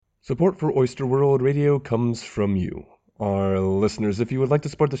Support for Oyster World Radio comes from you, our listeners. If you would like to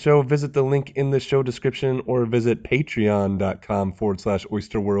support the show, visit the link in the show description or visit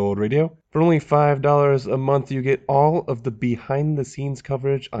patreon.com/Oyster World Radio. For only $5 a month, you get all of the behind-the-scenes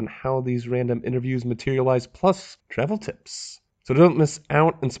coverage on how these random interviews materialize, plus travel tips. So don't miss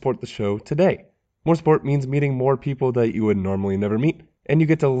out and support the show today. More support means meeting more people that you would normally never meet, and you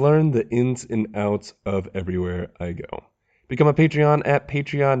get to learn the ins and outs of everywhere I go. Become a Patreon at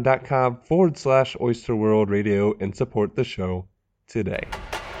patreon.com/Oyster World Radio and support the show today.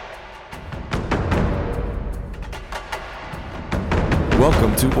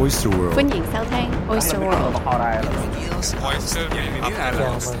 Welcome to Oyster World. 歡迎收聽 Oyster World。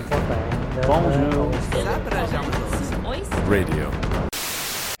 Radio.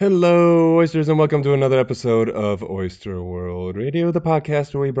 Hello, oysters, and welcome to another episode of Oyster World Radio, the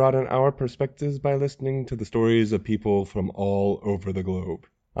podcast where we broaden our perspectives by listening to the stories of people from all over the globe.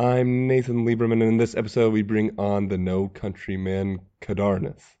 I'm Nathan Lieberman, and in this episode we bring on the No Country Man,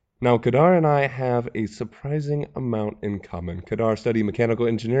 Kedarnath. Now, Kedar and I have a surprising amount in common. Kedar studied mechanical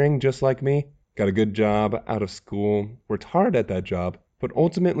engineering just like me, got a good job out of school, worked hard at that job, but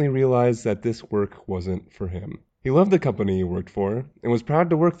ultimately realized that this work wasn't for him. He loved the company he worked for and was proud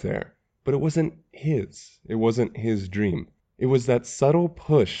to work there, but it wasn't his. It wasn't his dream. It was that subtle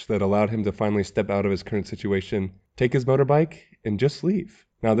push that allowed him to finally step out of his current situation, take his motorbike, and just leave.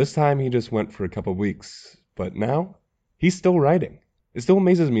 Now, this time he just went for a couple weeks, but now he's still riding. It still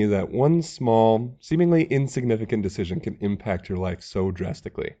amazes me that one small, seemingly insignificant decision can impact your life so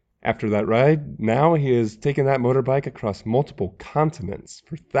drastically. After that ride, now he has taken that motorbike across multiple continents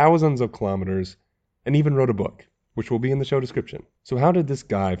for thousands of kilometers and even wrote a book, which will be in the show description. So how did this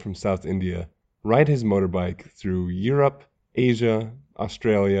guy from South India ride his motorbike through Europe, Asia,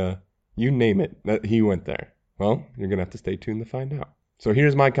 Australia, you name it, that he went there? Well, you're going to have to stay tuned to find out. So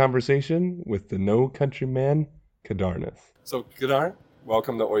here's my conversation with the No Country Man, Kedarnath. So Kedar,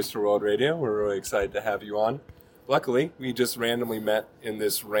 welcome to Oyster World Radio. We're really excited to have you on. Luckily, we just randomly met in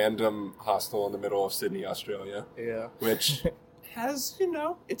this random hostel in the middle of Sydney, Australia. Yeah. Which has,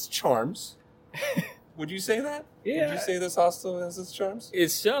 its charms. Would you say that? Yeah. Would you say this hostel has its charms?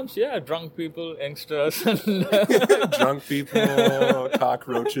 It's charms, yeah. Drunk people, youngsters. Drunk people,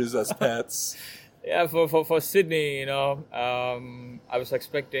 cockroaches as pets. Yeah, for Sydney, I was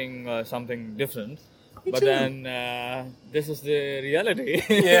expecting something different. Me but too. then this is the reality.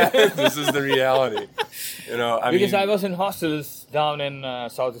 Yeah, this is the reality. Because I was in hostels down in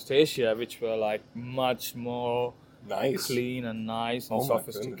Southeast Asia, which were like much more nice, clean and nice and Oh my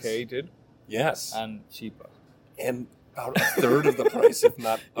sophisticated. Yes. And cheaper. And about a third of the price, if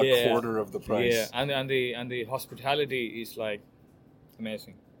not a quarter of the price. Yeah, and the hospitality is like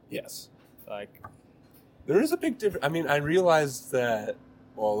amazing. Yes. Like there is a big difference. I mean, I realized that,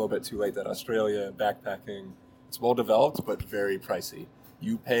 well, a little bit too late, that Australia backpacking, it's well developed, but very pricey.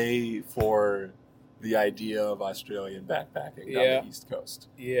 You pay for the idea of Australian backpacking down the East Coast.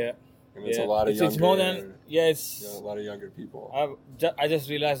 Yeah. And it's a lot of younger. It's more than a lot of younger people. I just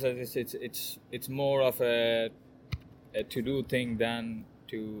realized that it's more of a to-do thing than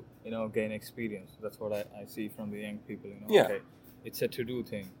to gain experience. That's what I see from the young people. Yeah. Okay, it's a to-do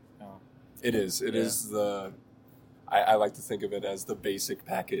thing. It is. It is the. I like to think of it as the basic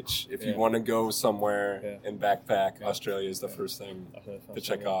package. If you want to go somewhere and backpack, Australia is the first thing to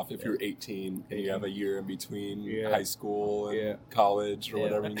check off. If you're 18 and you have a year in between high school and college or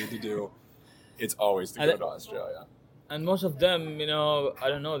whatever you need to do, it's always to go to Australia. And most of them, I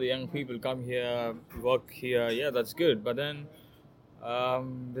don't know, the young people come here, work here, that's good. But then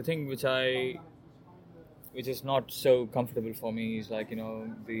the thing which is not so comfortable for me is like,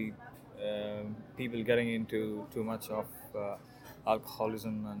 the people getting into too much of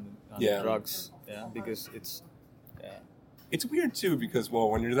alcoholism and drugs, because it's weird too, because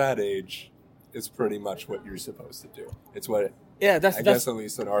when you're that age, it's pretty much what you're supposed to do. It's what I guess at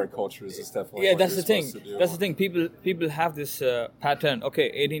least in our cultures, it's definitely what that's you're the thing. supposed to do. That's the thing. People have this pattern.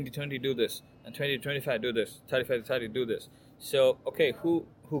 Okay, 18 to 20 do this, and 20 to 25 do this, 35 to 30 do this. So okay, who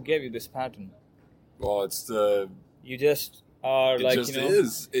gave you this pattern? Well, it's the you just. Or it like just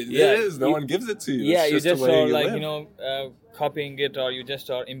is. It is. No one gives it to you. Yeah, it's you just just the way are you like live. copying it, or you just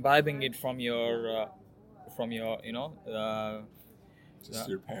are imbibing it from your just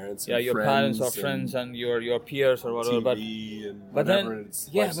your parents. And your parents or friends and your peers or whatever. TV and whatever it's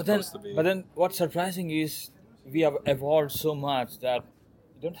supposed to be. But then what's surprising is we have evolved so much that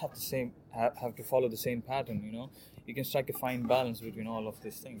you don't have have to follow the same pattern. You can strike a fine balance between all of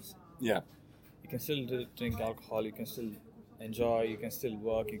these things. Yeah. You can still drink alcohol. You can still enjoy, you can still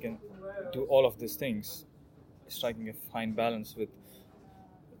work, you can do all of these things, striking a fine balance with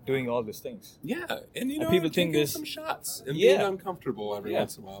doing all these things. Yeah, and you know, people think taking this- some shots and Yeah. being uncomfortable every Yeah.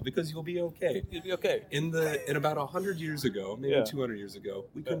 once in a while because you'll be okay. You'll be okay. In about 100 years ago, maybe Yeah. 200 years ago,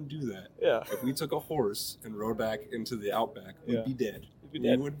 we couldn't do that. Yeah. If we took a horse and rode back into the outback, we'd Yeah. be dead. We'd be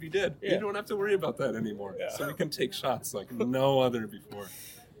dead. We would be dead. Yeah. We don't have to worry about that anymore. Yeah. So we can take shots like no other before.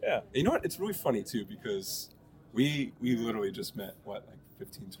 Yeah. And you know what? It's really funny too because we literally just met like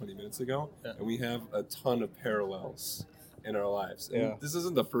 15, 20 minutes ago, Yeah. and we have a ton of parallels in our lives. And Yeah. this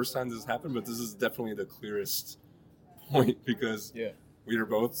isn't the first time this has happened, but this is definitely the clearest point because Yeah. we were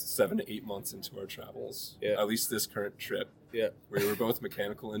both 7 to 8 months into our travels. Yeah. At least this current trip. Yeah. We were both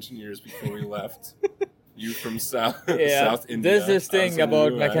mechanical engineers before we left. You from South Yeah. India. There's this I was thing in the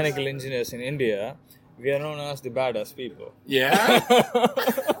about US. mechanical engineers in India. We are known as the badass people. Yeah.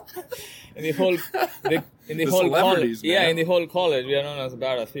 in the whole, in the The whole college, celebrities, man. yeah, in the whole college, we are known as the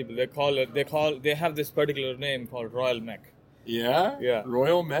badass people. They have this particular name called Royal Mech. Yeah? Yeah.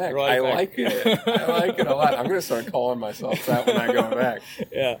 Royal Mech. Royal I Mech. like it. I like it a lot. I'm going to start calling myself that when I go back.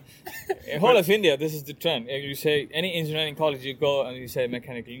 Yeah, in whole of India, this is the trend. If you say any engineering college, you go and you say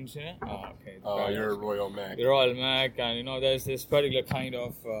mechanical engineer. Oh, okay. Oh, badass. you're a Royal Mech. The Royal Mech, and there's this particular kind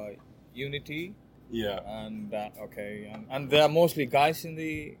of unity. Yeah. And and there are mostly guys in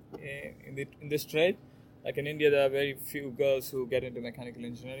this trade. Like in India, there are very few girls who get into mechanical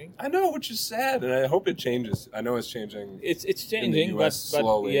engineering. I know, which is sad, and I hope it changes. I know it's changing. It's changing, US but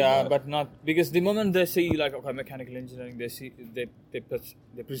slowly, yeah, but- but not because the moment they see like mechanical engineering,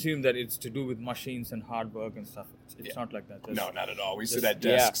 they presume that it's to do with machines and hard work and stuff. It's not like that. No, not at all. We sit There's- at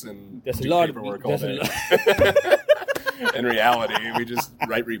desks and There's do a lot paperwork all there's a day. lot- In reality, we just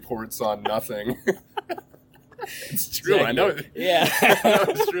write reports on nothing. It's true. I know. Yeah. I know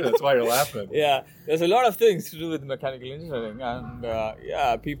it's true. That's why you're laughing. Yeah, there's a lot of things to do with mechanical engineering,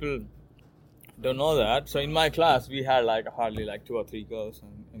 and people don't know that. So in my class, we had like hardly like 2 or 3 girls,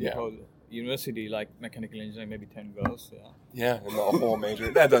 and in Yeah. the whole university, like mechanical engineering, maybe 10 girls. Yeah, Yeah, and the whole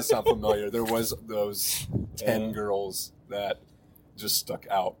major. That does sound familiar. There was those 10 Yeah. girls that just stuck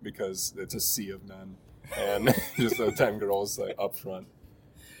out because it's a sea of men, and just the 10 girls like up front.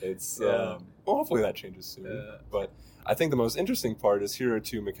 It's Yeah. well, hopefully that changes soon. Yeah. But I think the most interesting part is here are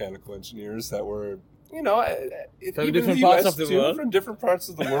 2 mechanical engineers that were, From even different in the parts US of the too, world. from different parts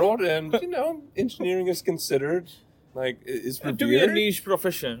of the world, and engineering is considered is to be a revered. niche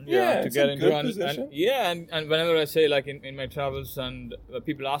profession. Yeah, to it's get a into good and position. and whenever I say like in my travels, and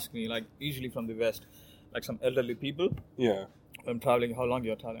people ask me like usually from the West, like some elderly people. Yeah, I'm traveling. How long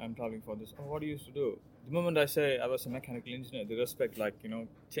you're traveling? I'm traveling for this. Oh, what do you used to do? The moment I say I was a mechanical engineer, the respect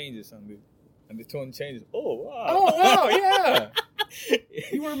changes and the tone changes. Oh wow! Oh wow! Yeah,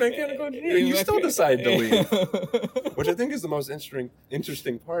 you were a mechanical engineer. You still decided to leave, which I think is the most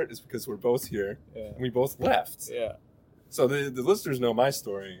interesting part. Is because we're both here Yeah. and we both left. Yeah. So the listeners know my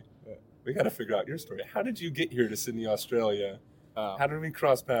story. Yeah. We got to figure out your story. How did you get here to Sydney, Australia? How did we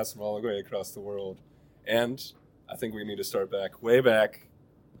cross paths from all the way across the world? And I think we need to start way back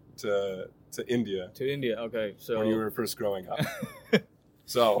to India To India. Okay. So when you were first growing up.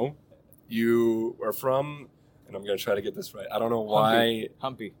 So you are from, and I'm going to try to get this right. I don't know why.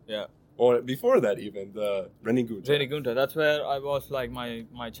 Hampi. Yeah. Well, before that even, the Renigunta. Renigunta. That's where I was like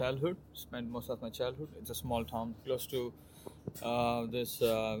my childhood. Spent most of my childhood. It's a small town close to this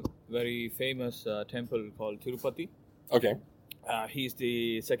very famous temple called Tirupati. Okay. He's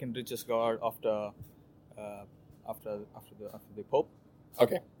the second richest god after the Pope.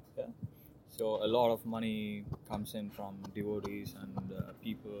 Okay. Yeah. So a lot of money comes in from devotees and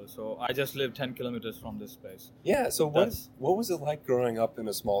people. So I just live 10 kilometers from this place. Yeah, so That's- what was it like growing up in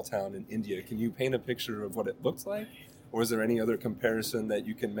a small town in India? Can you paint a picture of what it looks like? Or is there any other comparison that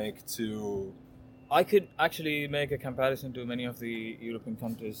you can make to... I could actually make a comparison to many of the European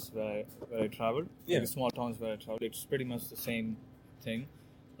countries where I traveled. Yeah. The small towns where I traveled. It's pretty much the same thing.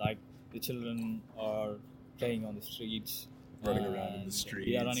 Like the children are playing on the streets. Running around in the and streets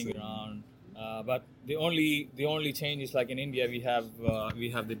Yeah, running and- around. But the only change is like in India we have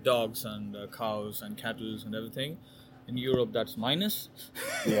the dogs and cows and cattle and everything. In Europe that's minus.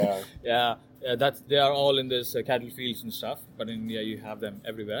 Yeah. Yeah, they are all in this cattle fields and stuff. But in India you have them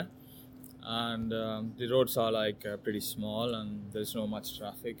everywhere, and the roads are like pretty small, and there's no much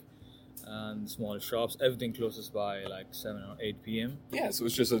traffic, and small shops. Everything closes by like 7 or 8 p.m. Yeah, so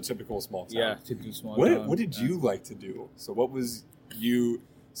it's just a typical small town. Yeah, typical small What town. did you like to do? So what was you...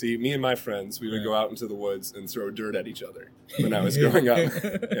 See, me and my friends, we would go out into the woods and throw dirt at each other when I was growing up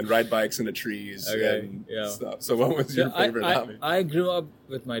and ride bikes into trees Okay, and yeah. stuff. So what was your favorite hobby? I grew up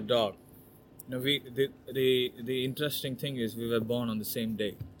with my dog. The interesting thing is we were born on the same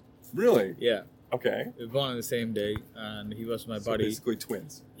day. Really? Yeah, Okay. We were born on the same day, and he was my So buddy. basically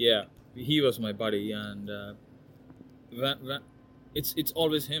twins. Yeah, he was my buddy, and it's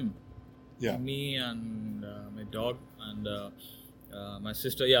always him. Yeah. Me and my dog and my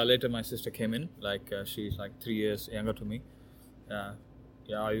sister. Yeah, later my sister came in. Like she's like 3 years younger to me.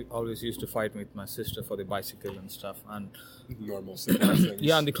 Yeah, I always used to fight with my sister for the bicycle and stuff. And Normal sibling things.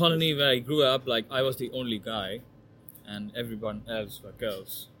 yeah, in the colony where I grew up, like I was the only guy, and everyone else were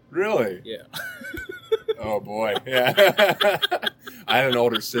girls. Really? Yeah. Oh boy. Yeah. I had an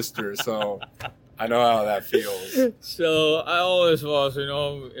older sister, so I know how that feels. So I always was,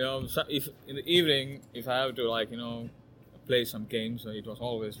 if in the evening, if I have to play some games, it was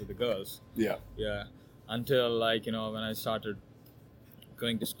always with the girls. Yeah. Yeah, until when I started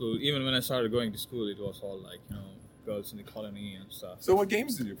going to school. Even when I started going to school, it was all girls in the colony and stuff. So what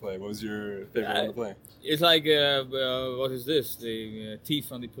games did you play? What was your favorite one to play? It's like what is this? The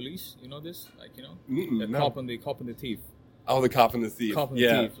thief and the police. You know this? The no. cop and the thief. Oh, the cop and the thief. Cop and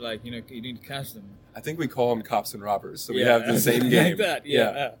yeah. the thief. You need to catch them. I think we call them cops and robbers, so we have the same game. Like that,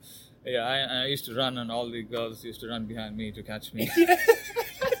 yeah. I used to run, and all the girls used to run behind me to catch me.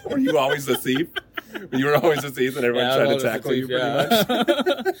 Were you always the thief? You were always the thief, and everyone tried to tackle you pretty much.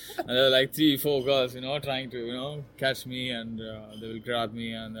 And there were like 3-4 girls, trying to, catch me, and they will grab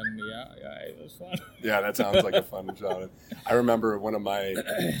me, and then it was fun. Yeah, that sounds like a fun job. I remember one of my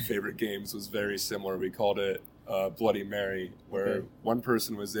favorite games was very similar. We called it Bloody Mary, where one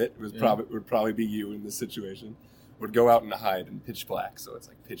person was it. It was would probably be you in this situation. Would go out and hide in pitch black, so it's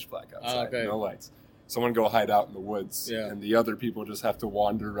like pitch black outside, no lights. Someone go hide out in the woods, and the other people just have to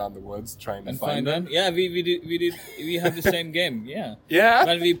wander around the woods trying to find them. Yeah, we had the same game. Yeah, yeah.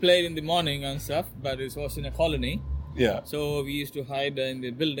 But we played in the morning and stuff. But it was in a colony. Yeah. So we used to hide in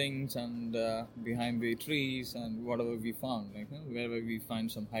the buildings and behind the trees and whatever we found, wherever we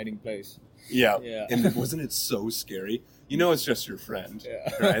find some hiding place. Yeah. Yeah. And wasn't it so scary? It's just your friend, yeah.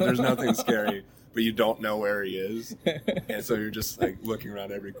 Right? There's nothing scary, but you don't know where he is, and so you're just like looking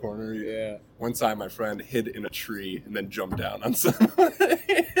around every corner. Yeah. One time, my friend hid in a tree and then jumped down on someone,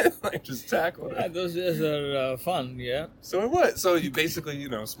 like just tackled Yeah, him. those days are fun. Yeah. So what? So you basically,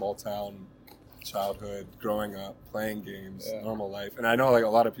 small town. Childhood, growing up, playing games, normal life. And I know a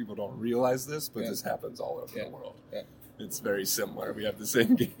lot of people don't realize this, but this happens all over the world. Yeah. It's very similar. We have the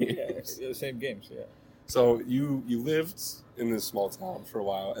same games. Yeah, the same games, yeah. So you lived in this small town for a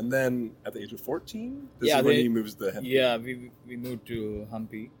while, and then at the age of 14, this is when you moved to Hempe. Yeah, we moved to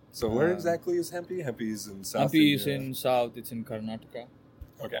Hampi. So where exactly is Hempe? Hempe's in South Hampi is in South, it's in Karnataka.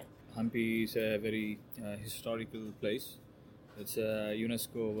 Okay. Hampi is a very historical place. It's a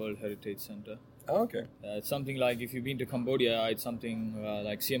UNESCO World Heritage Center. Oh, okay. It's something like, if you've been to Cambodia, it's something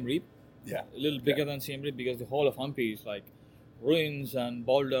like Siem Reap. Yeah. A little bigger than Siem Reap, because the whole of Hampi is like ruins and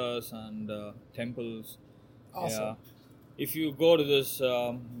boulders and temples. Awesome. Yeah. If you go to this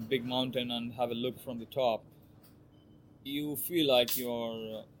big mountain and have a look from the top, you feel like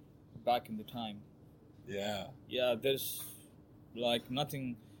you're back in the time. Yeah. Yeah, there's like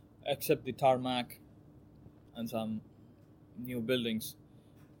nothing except the tarmac and some new buildings.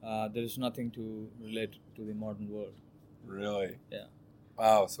 There is nothing to relate to the modern world. Really? Yeah.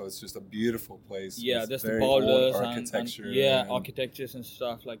 Wow, so it's just a beautiful place. Yeah, with there's the very old boulders architecture. and architectures and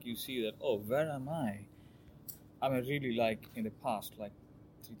stuff. Like you see that, where am I? I'm really like in the past, like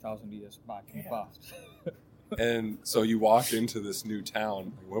 3,000 years back in the past. And so you walked into this new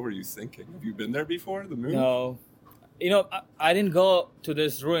town. What were you thinking? Have you been there before, the move? No. I didn't go to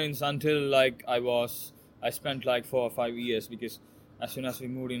these ruins until I spent like 4 or 5 years, because as soon as we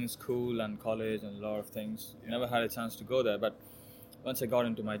moved in school and college and a lot of things, I never had a chance to go there. But once I got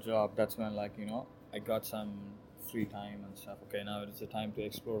into my job, that's when I got some free time and stuff. Okay, now it's the time to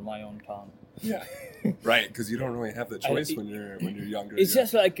explore my own town. Yeah, right. Because you don't really have the choice when you're younger. It's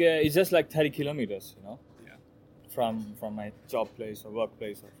just like 30 kilometers, Yeah. from my job place or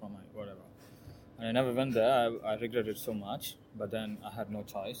workplace or from my whatever. And I never went there. I regret it so much. But then I had no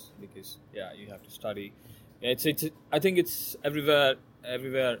choice, because you have to study. I think it's everywhere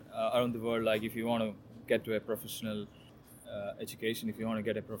around the world. Like if you want to get to a professional education, if you want to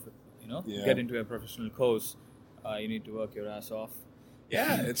get get into a professional course, you need to work your ass off.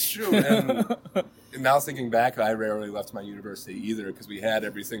 Yeah, it's true. And now thinking back, I rarely left my university either, because we had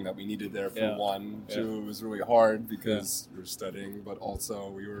everything that we needed there for one. Two, it was really hard because we were studying, but also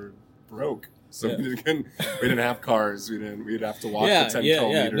we were broke. So we didn't have cars. We'd have to walk the 10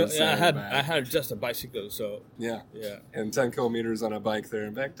 kilometers. No, I had just a bicycle, so yeah. And 10 kilometers on a bike there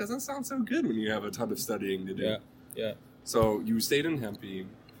and back doesn't sound so good when you have a ton of studying to do. Yeah. So you stayed in Hempe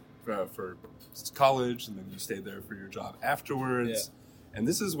for college, and then you stayed there for your job afterwards. Yeah. And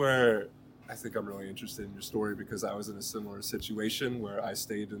this is where I think I'm really interested in your story because I was in a similar situation where I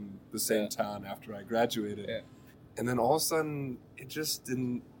stayed in the same town after I graduated. Yeah. And then all of a sudden, it just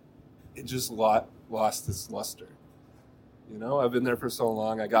lost its luster. You know, I've been there for so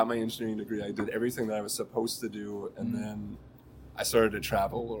long. I got my engineering degree. I did everything that I was supposed to do. And then I started to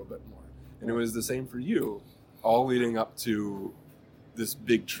travel a little bit more. And it was the same for you, all leading up to this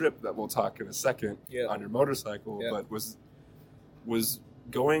big trip that we'll talk in a second on your motorcycle. But was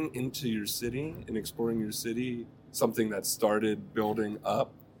going into your city and exploring your city something that started building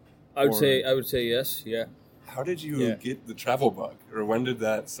up? I would say yes. Yeah. How did you get the travel bug, or when did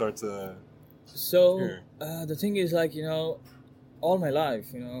that start to? So the thing is, like, you know, all my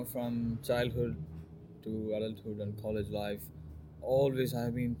life, you know, from childhood to adulthood and college life, always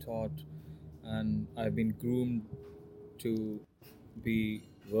I've been taught and I've been groomed to be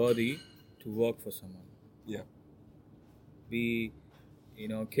worthy to work for someone. Yeah. Be, you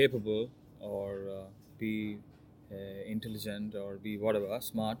know, capable or be intelligent or be whatever,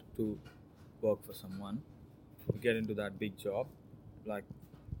 smart to work for someone. To get into that big job. Like,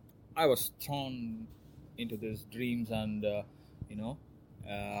 I was thrown into these dreams and, you know,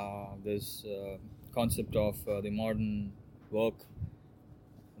 this concept of the modern work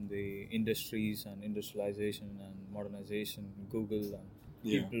and the industries and industrialization and modernization, Google, and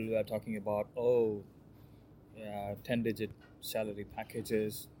people were talking about, 10-digit salary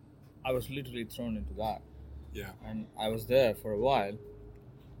packages. I was literally thrown into that. Yeah. And I was there for a while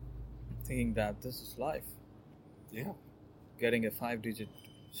thinking that this is life. Yeah. Getting a 5-digit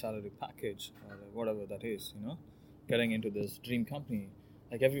salary package or whatever that is, you know, getting into this dream company.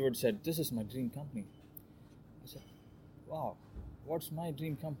 Like everyone said, this is my dream company. I said, wow, what's my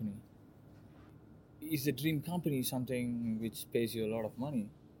dream company? Is the dream company something which pays you a lot of money?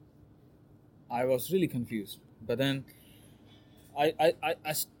 I was really confused. But then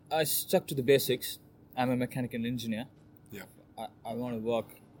I stuck to the basics. I'm a mechanical engineer. Yeah. I want to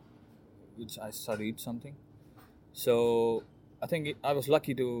work, which I studied something. So I think I was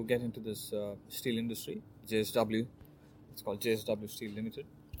lucky to get into this steel industry, JSW. It's called JSW Steel Limited.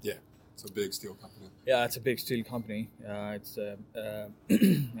 Yeah, it's a big steel company. Yeah, it's a big steel company. It's a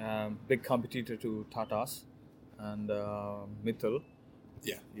big competitor to Tata's and Mittal.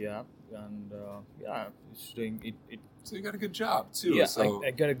 Yeah. Yeah, and it's doing it. So you got a good job too. Yeah, so I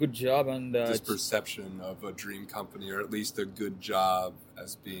got a good job, and this perception of a dream company, or at least a good job,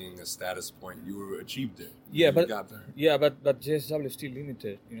 as being a status point, you achieved it. Yeah, you but got there. Yeah, but JSW Steel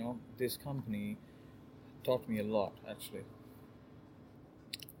Limited, you know, this company taught me a lot actually.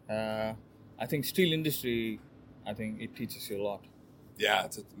 I think steel industry, I think it teaches you a lot. Yeah,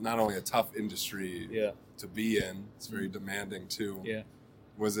 it's not only a tough industry Yeah. to be in, it's very demanding too. Yeah.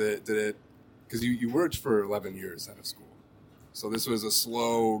 Did it, because you worked for 11 years out of school. So this was a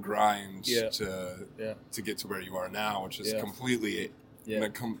slow grind to get to where you are now, which is completely in a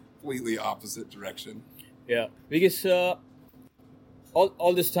completely opposite direction. Yeah, because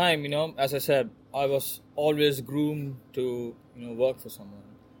all this time, you know, as I said, I was always groomed to, you know, work for someone.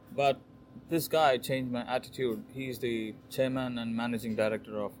 But this guy changed my attitude. He's the chairman and managing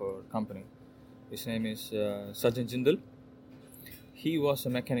director of our company. His name is Sajjan Jindal. He was a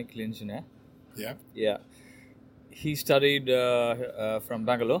mechanical engineer. Yeah? Yeah. He studied from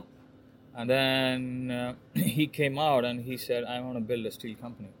Bangalore. And then he came out and he said, I want to build a steel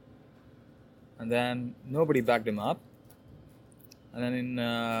company. And then nobody backed him up. And then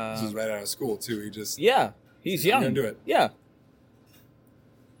this was right out of school too. He just... Yeah. He's young. I'm going to do it. Yeah.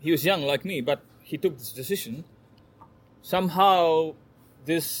 He was young like me, but he took this decision. Somehow,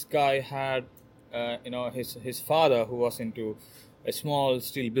 this guy had, his father, who was into a small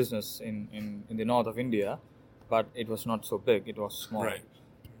steel business in the north of India, but it was not so big. It was small. Right.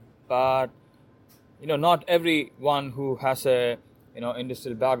 But, you know, not everyone who has a, you know,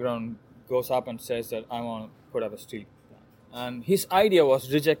 industrial background goes up and says that I want to put up a steel plant. And his idea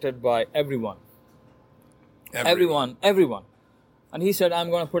was rejected by everyone. Everyone. And he said,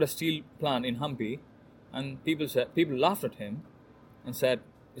 I'm going to put a steel plant in Hampi. And people laughed at him and said,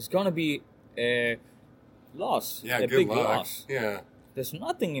 it's going to be a loss. Yeah, a good big luck. loss. Yeah. There's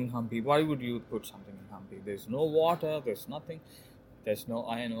nothing in Hampi. Why would you put something in Hampi? There's no water. There's nothing. There's no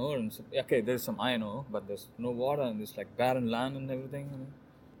iron ore. And okay, there's some iron ore, but there's no water and there's like barren land and everything.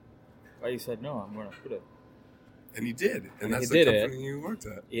 Why he said, no, I'm going to put it. And he did. And that's the company you worked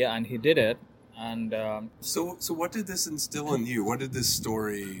at. Yeah, and he did it. And so what did this instill in you? What did this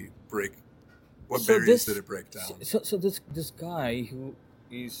story break? What barriers did it break down? So this guy who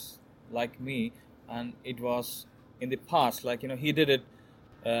is like me, and it was in the past, like, you know, he did it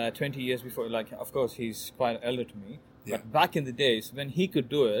 20 years before. Like, of course, he's quite elder to me. Yeah. But back in the days when he could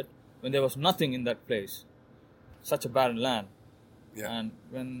do it, when there was nothing in that place, such a barren land. Yeah. And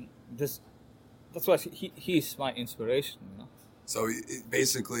when that's why he's my inspiration, you know. So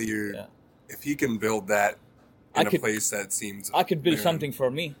basically, Yeah. if he can build that in I a could- place that seems I could build barren, something for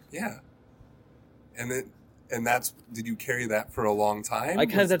me. Yeah. And that's, did you carry that for a long time? I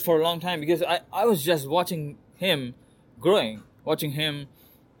carried that for a long time because I was just watching him growing, watching him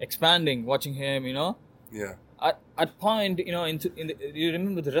expanding, watching him, you know. Yeah. At point, you know, you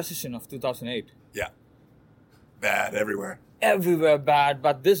remember the recession of 2008? Yeah. Bad everywhere. Everywhere bad,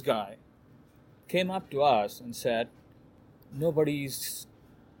 but this guy came up to us and said, nobody's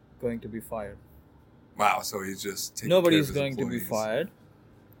going to be fired. Wow. So he's just taking Nobody's care of going his to be employees. fired.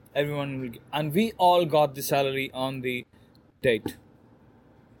 Everyone will, and we all got the salary on the date.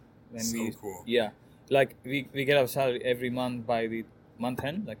 When So cool. Yeah, like we get our salary every month by the month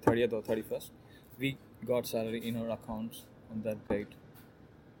end, like 30th or 31st. We got salary in our accounts on that date.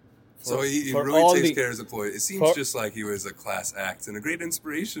 So he for really all takes the- care of his employees. It seems for- just like he was a class act and a great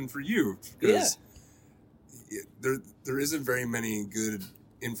inspiration for you. Because there isn't very many good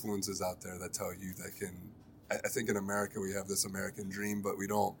influences out there that tell you that can... I think in America we have this American dream, but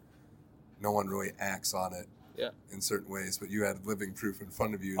no one really acts on it Yeah, in certain ways. But you had living proof in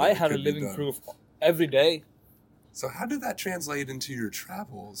front of you. that I it had a could be living done. proof every day. So how did that translate into your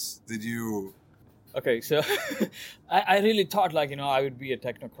travels? Did you... Okay, so I really thought like, you know, I would be a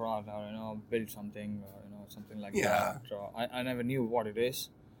technocrat or, you know, build something or, you know, something like Yeah. that. So I never knew what it is.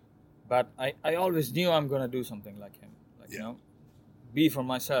 But I always knew I'm going to do something like him. Like, you Yeah. know, be for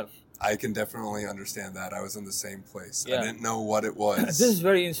myself. I can definitely understand that. I was in the same place. Yeah. I didn't know what it was. This is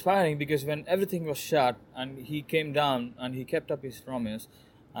very inspiring because when everything was shut and he came down and he kept up his promise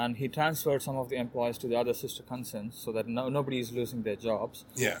and he transferred some of the employees to the other sister concerns so that nobody is losing their jobs.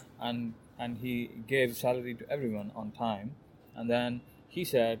 Yeah. And he gave salary to everyone on time. And then he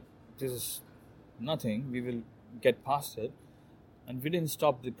said, this is nothing, we will get past it. And we didn't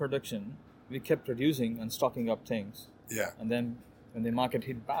stop the production. We kept producing and stocking up things. Yeah. And then when the market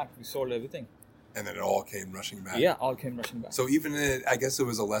hit back, we sold everything. And then it all came rushing back. Yeah, all came rushing back. So I guess it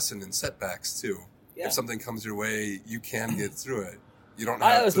was a lesson in setbacks too. Yeah. If something comes your way, you can get through it. You don't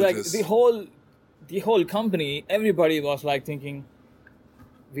I have was to like, just... the whole company, everybody was like thinking,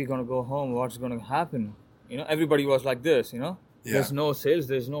 we're going to go home, what's going to happen? You know, everybody was like this, you know. Yeah. There's no sales,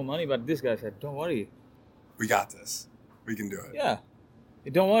 there's no money, but this guy said, don't worry. We got this. We can do it. Yeah,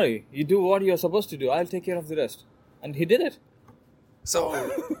 don't worry. You do what you're supposed to do. I'll take care of the rest. And he did it. So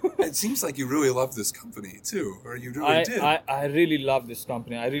it seems like you really love this company too, or you really did. I really love this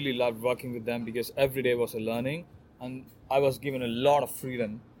company. I really loved working with them because every day was a learning and I was given a lot of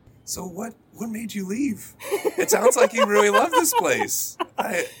freedom. So what made you leave? It sounds like you really love this place.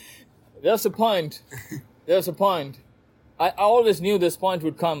 There's a point. There's a point. I always knew this point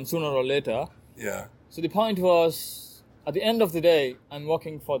would come sooner or later. Yeah. So the point was, at the end of the day, I'm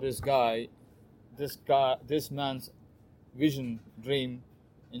working for this guy, this man's vision, dream,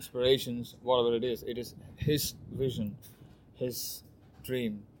 inspirations, whatever it is his vision, his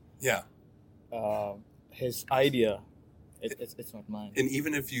dream, Yeah. his idea. It's not mine. And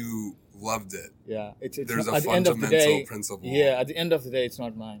even if you loved it, Yeah, it's there's not, a at the end of the fundamental day, principle. Yeah, at the end of the day, it's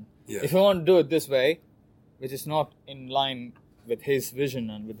not mine. Yeah. If I want to do it this way, which is not in line with his vision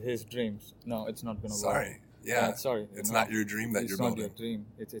and with his dreams, no, it's not going to work. Sorry. Yeah. Sorry. It's No. not your dream that It's you're not building. your dream.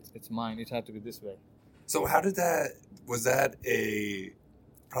 It's mine. It had to be this way. So how did was that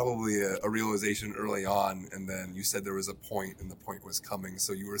probably a realization early on, and then you said there was a point and the point was coming,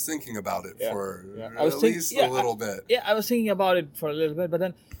 so you were thinking about it Yeah. for Yeah. at least a little bit. Yeah, I was thinking about it for a little bit, but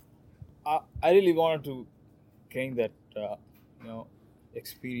then I really wanted to gain that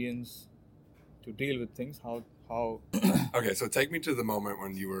experience to deal with things. How Okay, so take me to the moment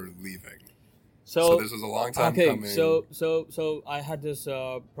when you were leaving. so So this was a long time okay, coming. so I had this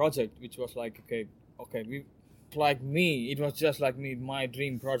project which was like like me, it was just like me, my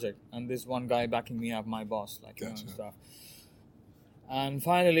dream project, and this one guy backing me up, my boss, like Gotcha. and stuff. And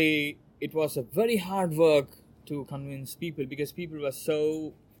finally, it was a very hard work to convince people because people were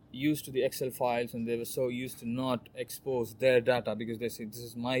so used to the Excel files and they were so used to not expose their data because they say, this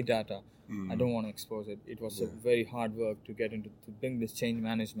is my data. I don't want to expose it. It was a very hard work to get into, to bring this change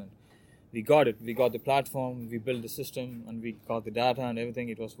management. We got it. We got the platform, we built the system, and we got the data and everything.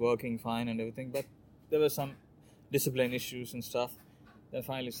 It was working fine and everything, but there were some discipline issues and stuff. Then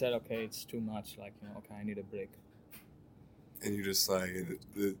finally said, okay, it's too much. Like, okay, I need a break. And you just like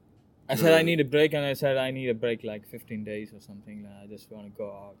I said I need a break, and I said I need a break like 15 days or something. I just want to go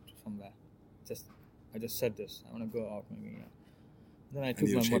out somewhere. I just said this. I want to go out maybe. Yeah. Then I I took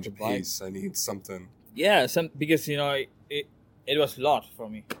need my a change of motorbike. pace. I need something. Yeah, because it was a lot for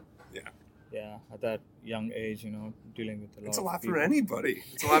me. Yeah. Yeah, at that young age, dealing with a lot. It's a of lot people. for anybody.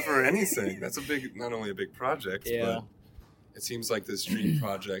 It's a lot for anything. That's not only a big project, Yeah. but it seems like this dream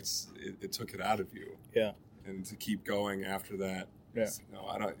project, it took it out of you. Yeah. And to keep going after that. Yeah. No,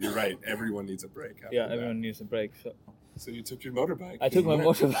 I don't. You're right. Everyone needs a break. After Yeah, that. everyone needs a break. So you took your motorbike. I took my and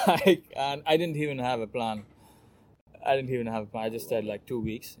went. motorbike, and I didn't even have a plan. I just had like 2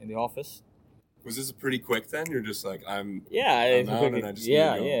 weeks in the office. Was this pretty quick then? You're just like, I'm Yeah, out and I just need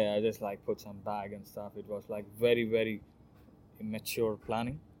yeah, to go. yeah. I just like put some bag and stuff. It was like very, very immature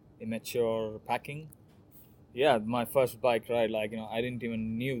planning, immature packing. Yeah, my first bike ride, I didn't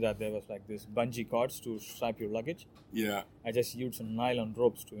even knew that there was like this bungee cords to strap your luggage. Yeah. I just used some nylon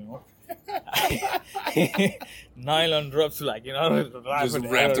ropes to, nylon ropes to Just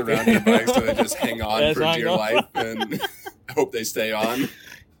wrapped around your bike so they just hang on Yes, for hang dear on. life, and I hope they stay on.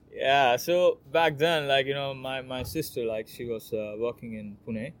 Yeah, so back then, my sister, she was working in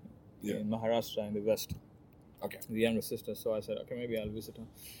Pune, Yeah. in Maharashtra in the west. Okay. The younger sister. So I said, okay, maybe I'll visit her.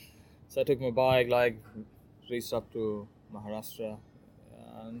 So I took my bike, raced up to Maharashtra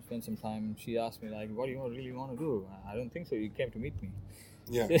and spent some time. She asked me, what do you really want to do? I don't think so. You came to meet me.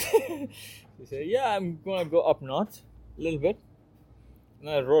 Yeah. She said, yeah, I'm going to go up north a little bit. And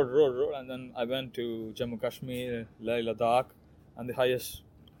I rode. And then I went to Jammu Kashmir, Leh Ladakh, and the highest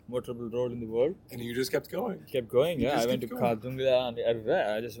motorable road in the world. And you just kept going. Kept going, You yeah. just I went to kept going. Kardungla and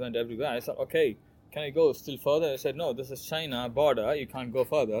everywhere. I just went everywhere. I thought, okay, can I go still further? I said, no, this is China border. You can't go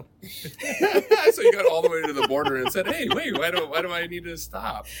further. So you got all the way to the border and said, "Hey, wait, why do I need to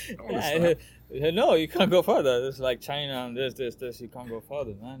stop? I want to Yeah, stop." I said, no, you can't go further. It's like China and this. You can't go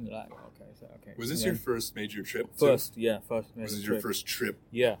further, man. You're like, okay. Was this And your then first major trip? too? first? Was this your first trip?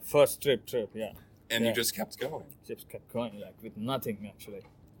 Yeah, first trip. Yeah, And Yeah. you just kept going. just kept going with nothing actually.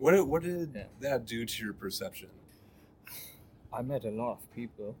 What did Yeah. that do to your perception? I met a lot of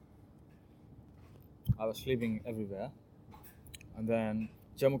people. I was sleeping everywhere, and then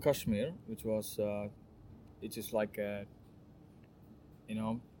Jammu Kashmir, which was it's just like a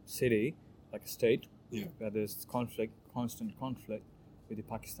city, like a state, Yeah. where there's constant conflict with the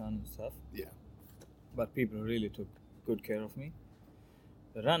Pakistan and stuff. Yeah. But people really took good care of me.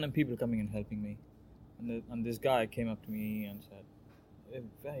 The random people coming and helping me, and this guy came up to me and said, hey,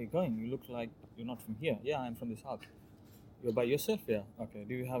 where are you going? You look like you're not from here. Yeah, I'm from the south. You're by yourself? Yeah. Okay.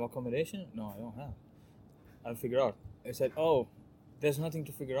 Do you have accommodation? No, I don't have. I'll figure out. I said, oh, there's nothing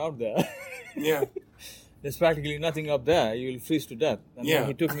to figure out there. Yeah. There's practically nothing up there. You'll freeze to death. And Yeah. then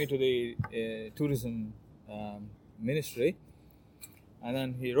he took me to the tourism ministry, and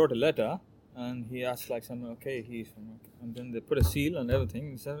then he wrote a letter, and he asked he's from, and then they put a seal and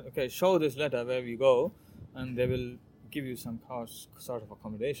everything. He said, okay, show this letter where we go, and they will give you some sort of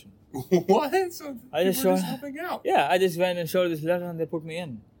accommodation. What? So I just you were saw- helping out. Yeah, I just went and showed this letter, and they put me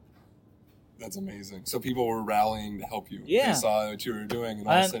in. That's amazing. So people were rallying to help you. Yeah. They saw what you were doing, and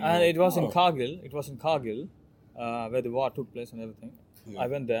all of a And, sudden and you're it was in "Whoa." Kargil. It was in Kargil, where the war took place and everything. Yeah. I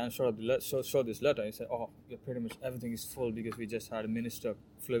went there and showed this letter. He said, "Oh, yeah, pretty much everything is full because we just had a minister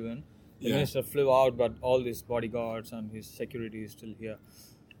flew in. The Yeah. minister flew out, but all these bodyguards and his security is still here."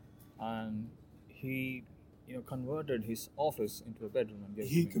 And he, converted his office into a bedroom and gave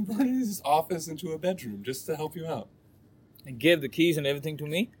He it to me. converted his office into a bedroom just to help you out. And gave the keys and everything to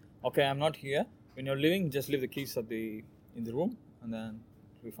me. Okay, I'm not here. When you're leaving, just leave the keys in the room, and then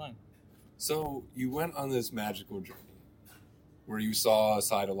it'll be fine. So you went on this magical journey where you saw a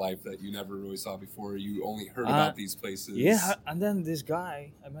side of life that you never really saw before. You only heard about these places. Yeah, and then this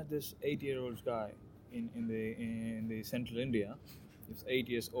guy, I met this 8-year-old guy in the central India. He was 8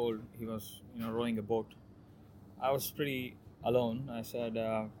 years old. He was rowing a boat. I was pretty alone. I said,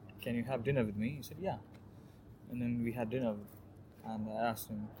 "Can you have dinner with me?" He said, "Yeah." And then we had dinner, and I asked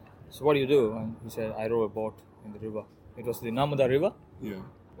him, "So what do you do?" And he said, "I row a boat in the river." It was the Narmada River. Yeah.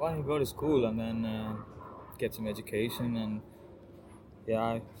 Why don't you go to school and then get some education, and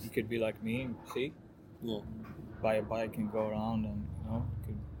you could be like me, see, Yeah. buy a bike and go around and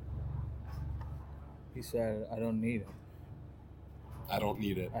He said, "I don't need it. I don't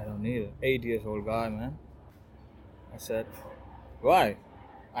need it. I don't need it." 8 years old guy, man. I said, "Why?"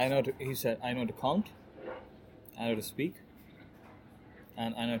 He said, "I know to count, I know to speak,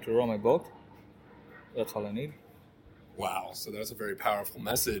 and I know to row my boat. That's all I need." Wow. So that's a very powerful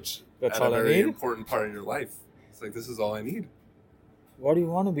message. That's at all a I very need? important part of your life. It's like, this is all I need. "What do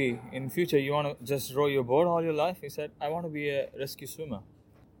you want to be in future? You want to just row your boat all your life?" He said, "I want to be a rescue swimmer."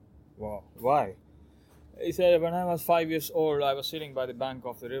 Wow. Why? He said, "When I was 5 years old, I was sitting by the bank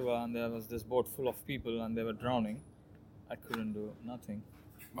of the river, and there was this boat full of people, and they were drowning. I couldn't do nothing.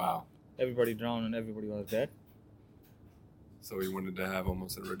 Wow. Everybody drowned, and everybody was dead. So he wanted to have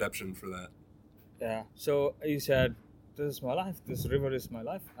almost a redemption for that. Yeah. So he said, "This is my life. This river is my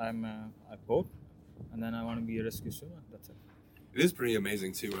life. I'm a boat, and then I want to be a rescue swimmer. That's it." It is pretty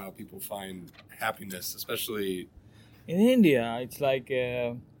amazing too how people find happiness, especially In India, it's like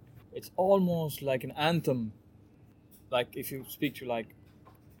it's almost like an anthem. Like if you speak to like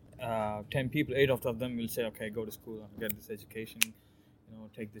 10 people, 8 of them will say, "Okay, go to school, get this education,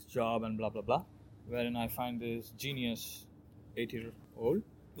 take this job, and blah blah blah." Wherein I find this genius 8-year-old.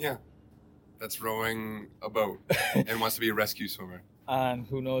 yeah, that's rowing a boat and wants to be a rescue swimmer. And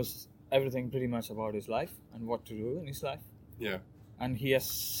who knows everything pretty much about his life and what to do in his life. Yeah, And he has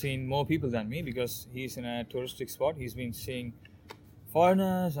seen more people than me because he's in a touristic spot. He's been seeing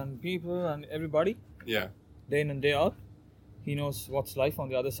foreigners and people and everybody yeah, day in and day out. He knows what's life on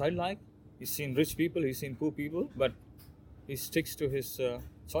the other side like. He's seen rich people, he's seen poor people, but he sticks to his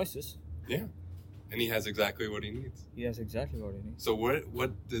choices. yeah, and he has exactly what he needs. He has exactly what he needs. So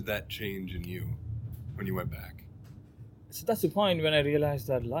what did that change in you when you went back? So that's the point when I realized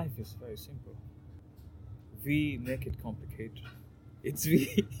that life is very simple. We make it complicated. It's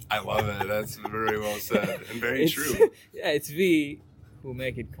we. I love it. That's very well said and very It's- true. Yeah, it's we who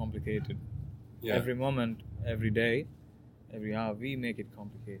make it complicated. Yeah, Every moment, every day, every hour, we make it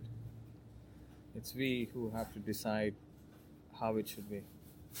complicated. It's we who have to decide how it should be.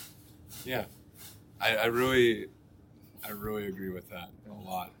 yeah. I really agree with that a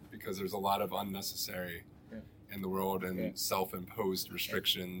lot because there's a lot of unnecessary Yeah. in the world and Yeah. self-imposed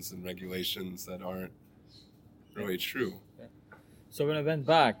restrictions and regulations that aren't really true. So when I went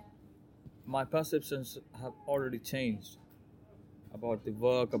back, my perceptions have already changed about the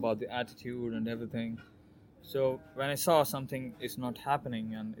work, about the attitude and everything. So when I saw something is not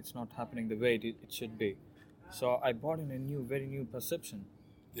happening and it's not happening the way it should be, so I brought in a very new perception,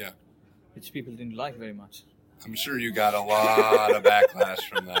 Yeah. which people didn't like very much. I'm sure you got a lot of backlash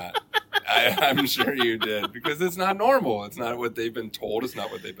from that. I'm sure you did because it's not normal. It's not what they've been told. It's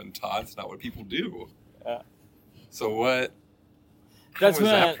not what they've been taught. It's not what people do. Yeah. So what? That's How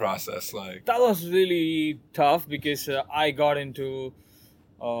was when that process like? That was really tough because I got into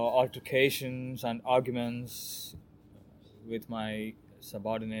altercations and arguments with my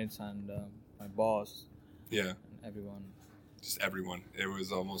subordinates and my boss Yeah, and everyone. just everyone. It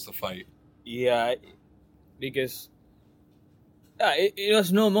was almost a fight. Yeah, because it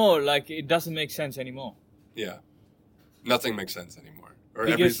was no more like it doesn't make sense anymore. Yeah, nothing makes sense anymore, or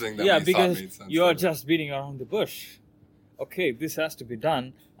Because, everything that we thought because made sense. you are later. just beating around the bush. Okay, this has to be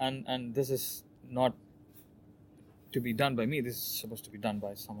done, and this is not to be done by me. This is supposed to be done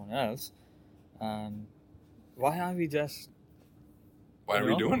by someone else. And why are we just? Why are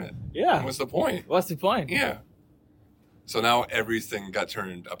we doing it? Yeah. What's the point? What's the point? Yeah. So now everything got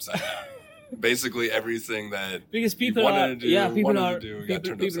turned upside down. Basically, everything that Because you people wanted are, to do, yeah, people wanted are, to do, got people,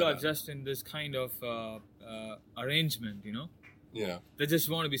 turned people are upside down. just in this kind of arrangement, Yeah, They just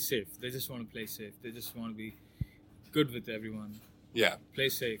want to be safe. They just want to play safe. They just want to be good with everyone. yeah. Play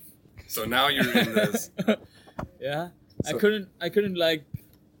safe. So now you're in this. Yeah, So- I couldn't like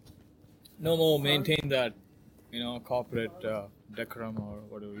no more maintain that, corporate decorum or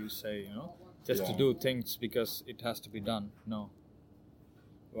whatever you say, just to Yeah. do things because it has to be done. No.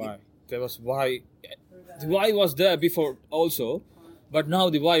 Why? There was why. The why was there before also, but now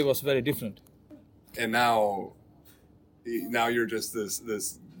the why was very different. And now you're just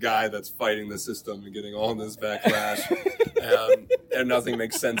this guy that's fighting the system and getting all this backlash, and nothing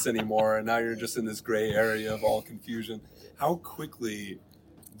makes sense anymore. And now you're just in this gray area of all confusion. How quickly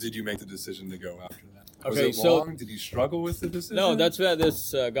did you make the decision to go after that? Was Okay, it so- long? Did you struggle with the decision? No, that's where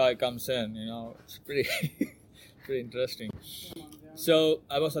this guy comes in. It's pretty, pretty interesting. So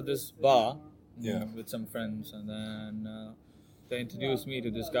I was at this bar Yeah. with some friends, and then they introduced me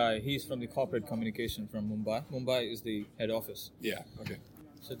to this guy. He's from the corporate communication from Mumbai. Mumbai is the head office. Yeah. Okay.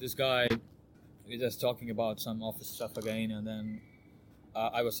 So this guy, we're just talking about some office stuff again, and then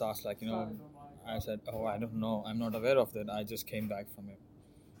I was asked, I said, "Oh, I don't know. I'm not aware of that. I just came back from a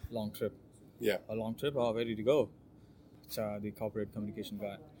long trip." Yeah. A long trip? Oh, where did you go? It's the corporate communication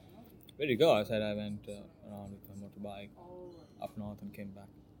guy. Where did you go? I said I went around with my motorbike up north and came back.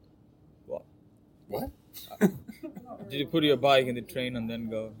 What? What? Did you put your bike in the train and then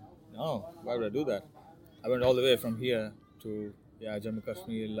go? No, why would I do that? I went all the way from here to Jammu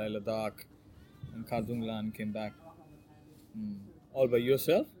Kashmir, Leh Ladakh, and Khardungla and came back. All by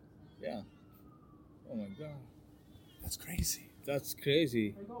yourself? Yeah. Oh my God. That's crazy. That's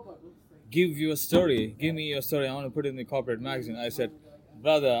crazy. Give your story. Give me your story. I want to put it in the corporate magazine. I said,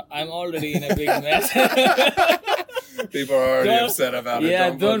 brother, I'm already in a big mess. People are already Don't- upset about it. Yeah,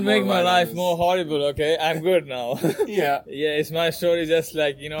 put don't make more my light on life this. more horrible, okay? I'm good now. Yeah. Yeah, it's my story, just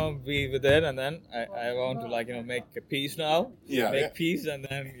like, be with it, and then I want to, like, make a peace now. Yeah, Make yeah. peace, and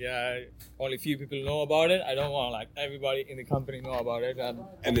then, only few people know about it. I don't want, like, everybody in the company know about it. And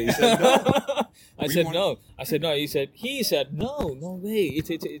And they said no. I We said want- no. I said no. He said no way.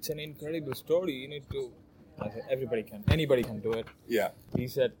 It's an incredible story. You need to. I said anybody can do it. Yeah. He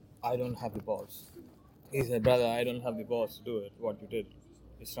said I don't have the balls. He said, brother, I don't have the balls to do it. What you did,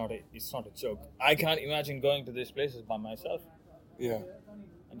 it's not a joke. I can't imagine going to these places by myself. Yeah.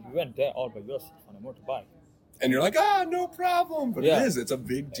 And you went there all by yourself on a motorbike. And you're like, no problem. But Yeah. it is. It's a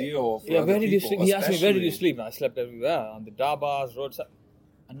big deal for Yeah, other where did you people, sleep? He asked me, where did you especially- sleep? I slept everywhere, on the dabas, roadside.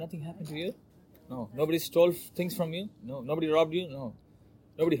 And nothing happened to you? No. Nobody stole things from you? No. Nobody robbed you? No.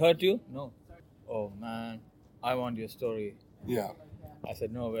 Nobody hurt you? No. Oh, man, I want your story. Yeah. I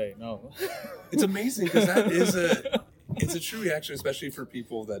said, no way, no. It's amazing because it's a true reaction, especially for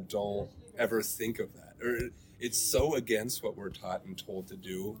people that don't ever think of that. Or it's so against what we're taught and told to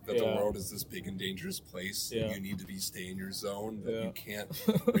do that the Yeah. world is this big and dangerous place. Yeah. That you need to stay in your zone. That Yeah. you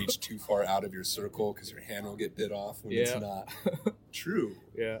can't reach too far out of your circle because your hand will get bit off when it's Yeah. not true.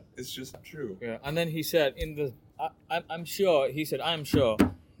 Yeah. It's just true. Yeah, and then he said, I'm sure, he said, I'm sure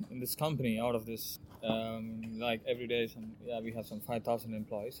in this company, out of this, like every day, we have some 5,000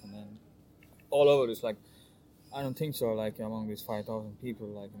 employees, and then all over it's like, I don't think so, like among these 5,000 people,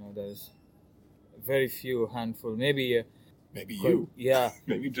 like, there's very few handful, maybe, Maybe you. yeah,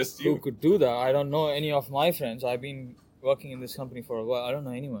 Maybe just who you. could do that. I don't know any of my friends. I've been working in this company for a while. I don't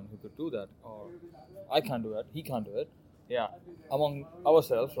know anyone who could do that, or I can't do it, he can't do it. Yeah, among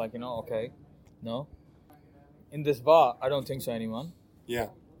ourselves, like, okay, no. In this bar, I don't think so, anyone. Yeah.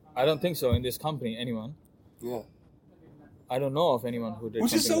 I don't think so in this company, anyone. Yeah. I don't know of anyone who did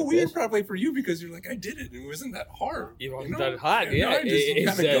Which is something so like weird, this. probably for you, because you're like, I did it, and it wasn't that hard. It wasn't You know? that hard, yeah. I just It's,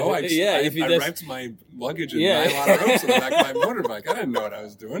 kind of go. if you I just- wrapped my luggage in Yeah. nylon ropes on the back of my motorbike. I didn't know what I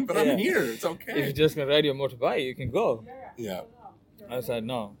was doing, but Yeah. I'm here. It's If okay. you're just gonna ride your motorbike, you can go. Yeah. I said,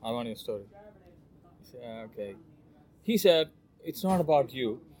 no, I want your story. He said, okay. He said, it's not about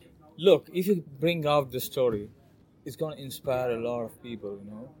you. Look, if you bring out the story, it's going to inspire a lot of people,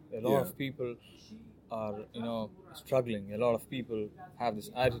 A lot Yeah. of people are, struggling. A lot of people have this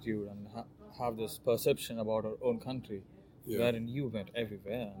attitude and have this perception about our own country, Yeah. wherein you went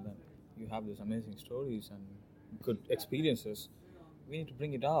everywhere and then you have these amazing stories and good experiences. We need to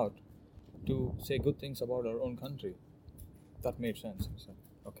bring it out to say good things about our own country. That made sense. So,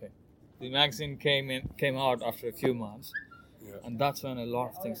 okay. The magazine came out after a few months, Yeah. and that's when a lot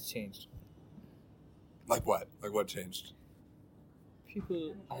of things changed. Like what? Like what changed?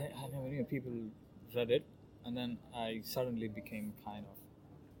 People, I never knew people read it, and then I suddenly became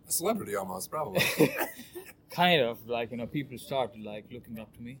A celebrity almost, probably. people started like looking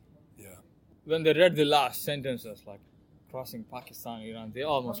up to me. Yeah. When they read the last sentences, like crossing Pakistan, Iran, they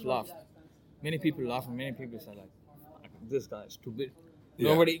almost laughed. Many people laughed, and many people said like, this guy is stupid. Yeah.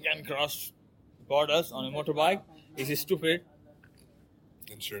 Nobody can cross borders on a motorbike. Is he stupid?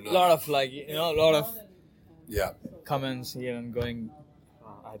 And sure A enough. lot of a lot of Yeah. comments here and going,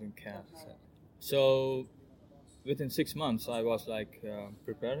 I didn't care. So within 6 months, I was like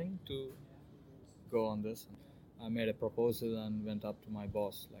preparing to go on this. I made a proposal and went up to my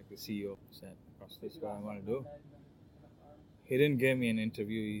boss, like the CEO, said, this is what I want to do. He didn't give me an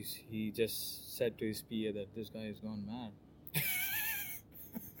interview. He just said to his PA that this guy is gone mad.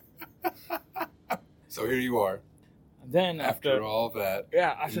 So here you are, And then after all that.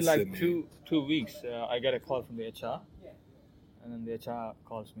 after in like Sydney. two weeks, I get a call from the HR, and then the HR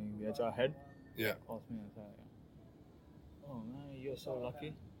calls me. The HR head Yeah. calls me and said, "Oh man, you're so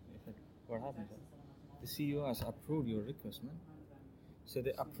lucky." I said, "What happened?" Sir? The CEO has approved your request, man. So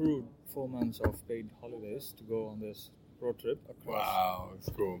they approved 4 months of paid holidays to go on this road trip across. Wow, it's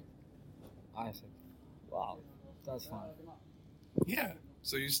cool. I said, "Wow, that's fine." Yeah.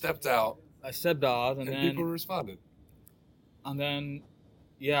 So you stepped out, I stepped out, and and then people responded. And then,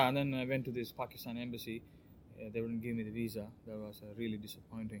 and then I went to this Pakistan embassy. They wouldn't give me the visa. That was really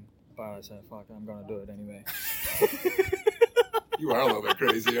disappointing. But I said, fuck, I'm going to do it anyway. You are a little bit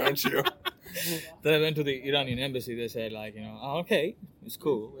crazy, aren't you? Then I went to the Iranian embassy. They said, like, okay, it's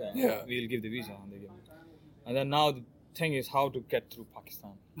cool. Yeah. We'll give the visa. And they gave me. And then now the thing is how to get through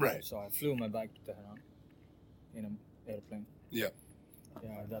Pakistan. Right. So I flew my bag to Tehran in an airplane. Yeah.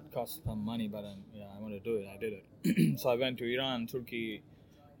 Yeah, that cost some money, but then, I wanted to do it. I did it. So I went to Iran, Turkey,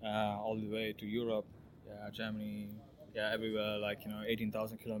 all the way to Europe, Germany, everywhere,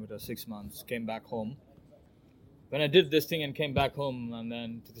 18,000 kilometers, 6 months. Came back home. When I did this thing and came back home and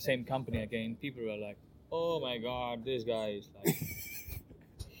then to the same company again, people were like, oh my God, this guy is like,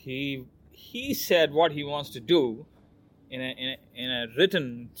 he said what he wants to do in a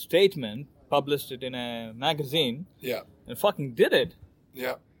written statement, published it in a magazine, Yeah. and fucking did it.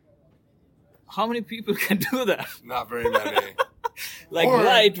 Yeah. How many people can do that? Not very many. Like, Or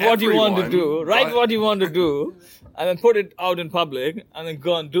write what you want to everyone, do, write but- what you want to do, and then put it out in public, and then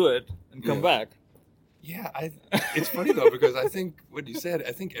go and do it, and come Yeah. back. Yeah, it's funny though because I think what you said.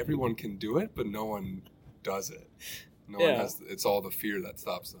 I think everyone can do it, but no one does it. No one Yeah. has. It's all the fear that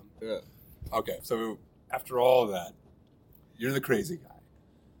stops them. Yeah. Okay, so after all of that, you're the crazy guy,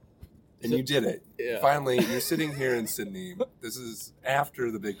 and So- you did it. Yeah. Finally, you're sitting here in Sydney. This is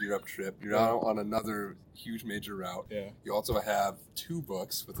after the big Europe trip. You're out on another huge major route. Yeah. You also have 2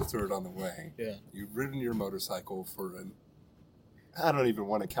 books with the 3rd on the way. Yeah. You've ridden your motorcycle for I don't even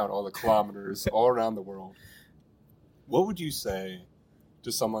want to count all the kilometers all around the world. What would you say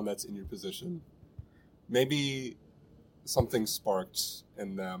to someone that's in your position? Maybe something sparked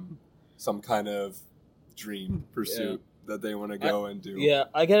in them, some kind of dream pursuit that they want to go and do. Yeah,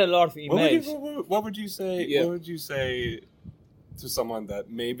 I get a lot of emails. What would you say? Yeah. What would you say to someone that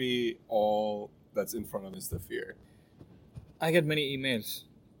maybe all that's in front of them is the fear? I get many emails.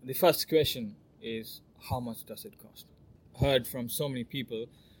 The first question is, how much does it cost? Heard from so many people.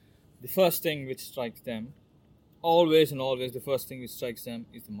 The first thing which strikes them, always and always, the first thing which strikes them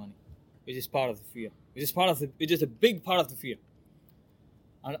is the money, which is part of the fear, which is a big part of the fear.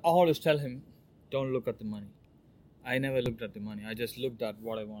 And I always tell him, don't look at the money. I never looked at the money. I just looked at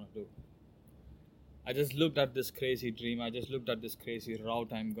what I want to do. I just looked at this crazy dream. I just looked at this crazy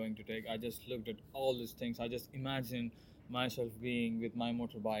route I'm going to take. I just looked at all these things. I just imagined myself being with my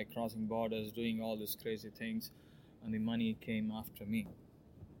motorbike, crossing borders, doing all these crazy things, and the money came after me.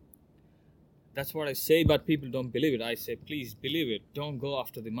 That's what I say, but people don't believe it. I say, please believe it. Don't go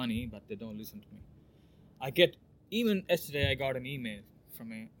after the money, but they don't listen to me. Even yesterday I got an email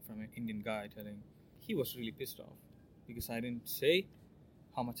from an Indian guy telling he was really pissed off because I didn't say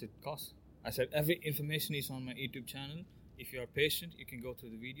how much it costs. I said, every information is on my YouTube channel. If you are patient, you can go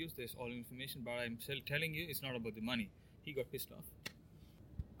through the videos. There's all information, but I'm still telling you it's not about the money. He got pissed off.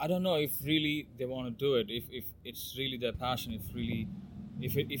 I don't know if really they want to do it, if it's really their passion,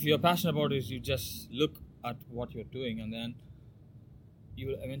 if you're passionate about it, you just look at what you're doing and then you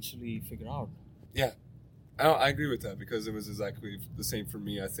will eventually figure out. Yeah. I agree with that because it was exactly the same for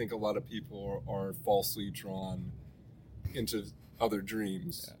me. I think a lot of people are falsely drawn into other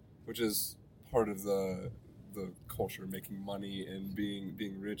dreams, which is part of the culture. Making money and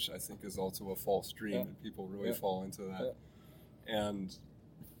being rich, I think, is also a false dream, and people really fall into that. And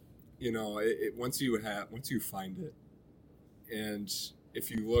you know, once you find it, and if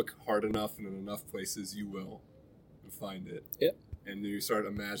you look hard enough and in enough places, you will find it. Yeah. And you start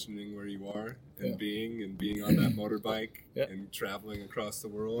imagining where you are and being on that motorbike and traveling across the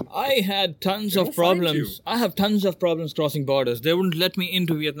world. I had tons of They'll find you. problems. I have tons of problems crossing borders. They wouldn't let me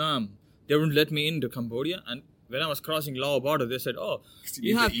into Vietnam. They wouldn't let me into Cambodia. And when I was crossing Lao border, they said, "Oh,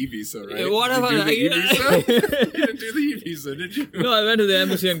 You need the e-visa, right? Whatever. Did you do the e-visa? You didn't do the e-visa, did you? No, I went to the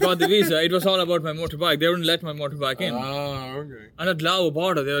embassy and got the visa. It was all about my motorbike. They wouldn't let my motorbike in. Oh, okay. And at Lao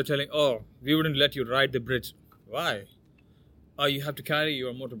border, they were telling, "Oh, we wouldn't let you ride the bridge." Why? Oh, you have to carry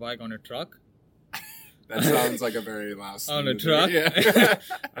your motorbike on a truck. That sounds like a very last On a thing to do. truck. Yeah.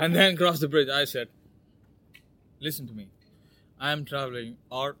 And then cross the bridge. I said, listen to me. I am traveling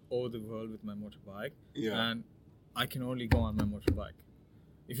all over the world with my motorbike. Yeah. And I can only go on my motorbike.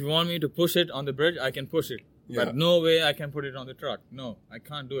 If you want me to push it on the bridge, I can push it. Yeah. But no way I can put it on the truck. No, I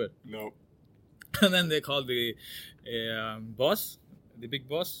can't do it. Nope. And then they called the boss, the big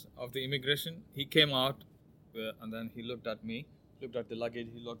boss of the immigration. He came out and then he looked at me, looked at the luggage,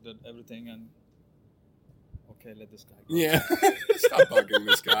 he looked at everything and, okay, let this guy go. Yeah. Stop bugging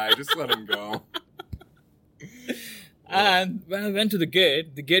this guy. Just let him go. And when I went to the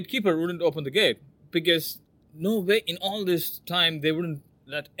gate, the gatekeeper wouldn't open the gate because no way in all this time they wouldn't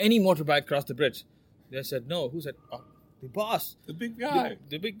let any motorbike cross the bridge. They said no. Who said? Oh, the boss. The big guy.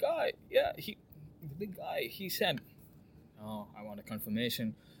 The big guy. Yeah, the big guy. He said, "Oh, I want a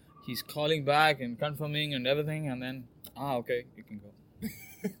confirmation." He's calling back and confirming and everything, and then okay, you can go.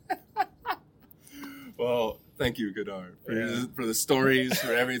 Well, thank you, Kedar, for the stories,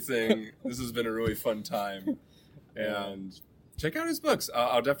 for everything. This has been a really fun time. And check out his books.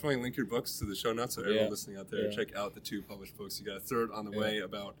 I'll definitely link your books to the show notes so everyone listening out there. Check out the 2 published books. You got a 3rd on the way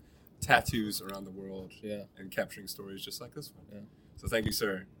about tattoos around the world and capturing stories just like this one. Yeah. So thank you,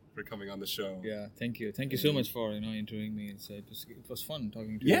 sir, for coming on the show. Yeah, thank you. Thank you so much for interviewing me. It was fun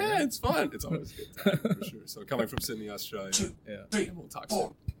talking to you. Yeah, it's fun. It's always a good time, for sure. So coming from Sydney, Australia. Yeah. And we'll talk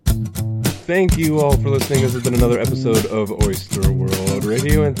soon. Thank you all for listening. This has been another episode of Oyster World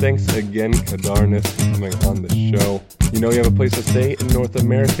Radio, and thanks again, Kadarnith, for coming on the show. You know you have a place to stay in North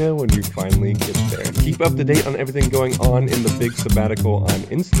America when you finally get there. Keep up to date on everything going on in the Big Sabbatical on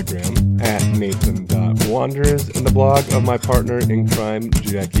Instagram at Nathan.Wanderers and the blog of my partner in crime,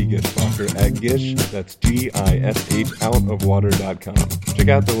 Jackie Gishbacher at Gish, that's Gish, outofwater.com. Check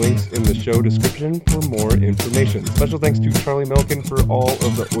out the links in the show description for more information. Special thanks to Charlie Milliken for all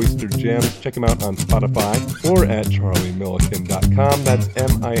of the Oyster Jams. Check him out on Spotify or at charliemilliken.com. That's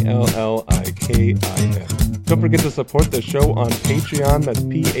Millikin. Don't forget to support the show on Patreon. That's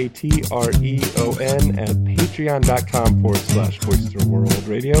Patreon at patreon.com/Oyster World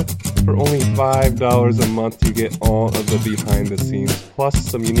Radio. For only $5 a month, you get all of the behind the scenes, plus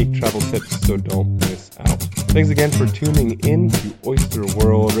some unique travel tips, so don't miss out. Thanks again for tuning in to Oyster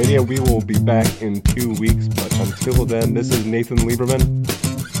World Radio. We will be back in 2 weeks, but until then, this is Nathan Lieberman,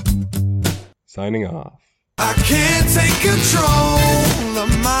 signing off. I can't take control of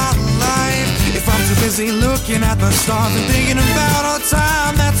my life if I'm too busy looking at the stars and thinking about all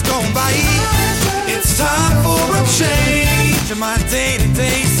time that's gone by. It's time for a change in my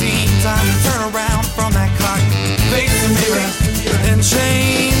day-to-day scene. Time to turn around from that clock, face the mirror and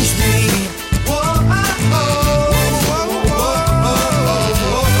change.